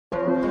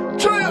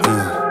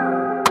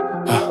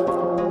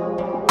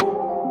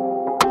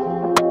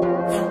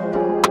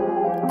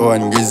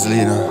One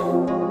Grizzly now.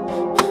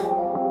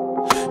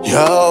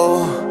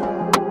 Yo,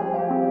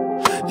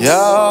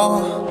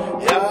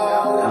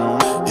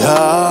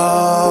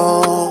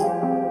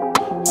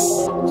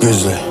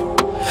 Grizzly.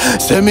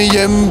 Say me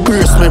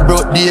embrace me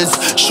broke days.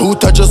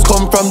 Shooter just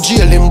come from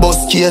jail in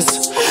bus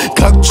case.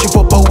 Clock chip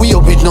up a way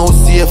with no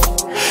safe.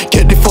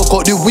 Get the fuck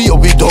out the way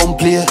we don't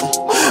play.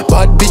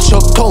 Bad bitch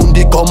uptown,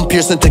 they come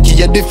pierce and take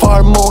you the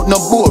farm out, no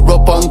board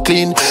up and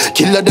clean.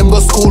 Killer them go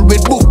school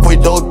with book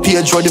without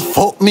page. What the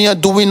fuck me a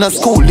doing at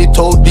school it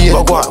out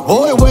there?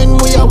 Boy, when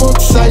we a work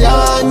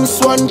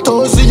science, 1,000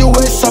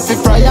 US off the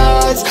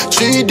fryers.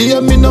 3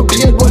 days me no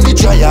beard, only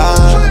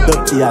giant.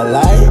 Dirty a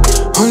lie.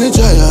 Only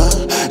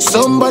giant.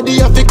 Somebody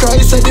have to cry,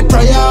 say the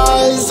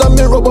prayers. And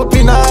me rub up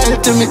in a hell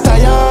till me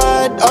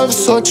tired of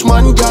such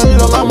man,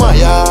 girl, on my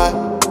yard.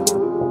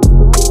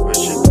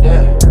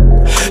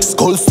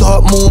 Skull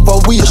start move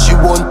away, she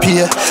won't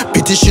pay.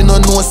 Pity she no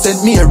know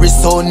St. Mary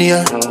so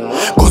near.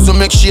 Cause to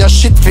make she a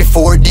shit for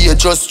 4 days.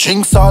 Just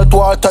drink salt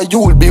water,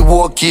 you'll be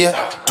okay.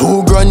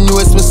 2 grand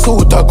US, me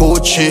suit a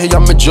Gucci.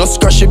 And me just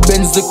crash it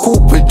Benz the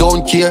coupe, we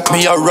don't care.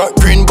 Me a rock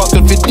green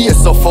buckle for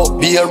days, so fuck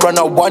beer. And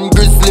a 1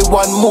 Grizzly,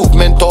 1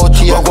 movement out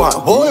here.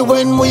 Boy,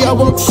 when we a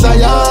work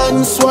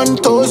science,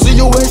 1,000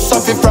 US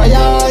off the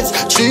fryers.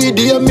 3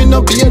 days, me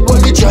no beard,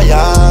 only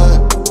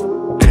giant.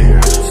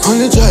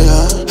 Only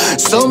giant.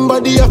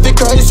 Somebody have to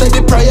cry, say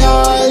the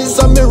prayers.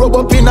 And me rub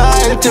up in a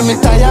hell till me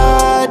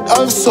tired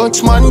of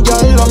such man,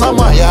 girl, on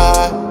my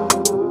yard.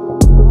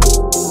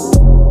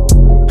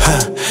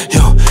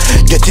 Yo,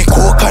 get the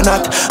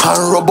coconut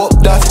and rub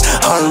up that.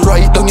 And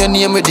write down your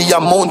name with the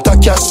amount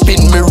of cash.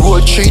 Spin me roll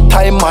 3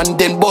 times and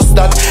then bust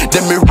that.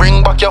 Then me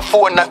ring back your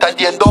phone, not a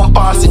day don't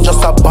pass it.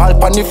 Just a ball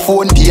on the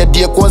phone, day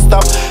can't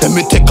stop. Then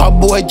me take a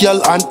boy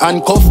girl and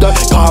handcuff that.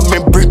 Cause me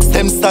bricks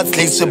them stats,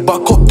 let's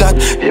back up that.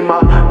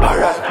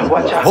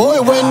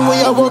 Boy, when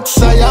we a work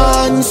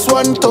science,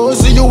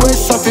 1,000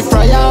 US off the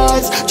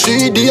fryers.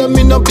 3 days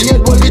me no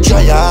beard, only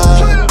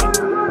giant.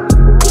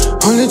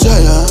 Only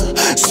giant.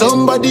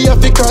 Somebody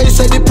have to cry,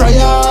 say the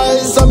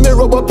prayers. And me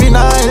rub up in a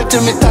hell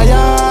till me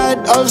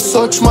tired of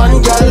such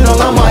man,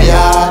 girl, on my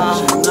yard.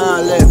 She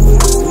not left.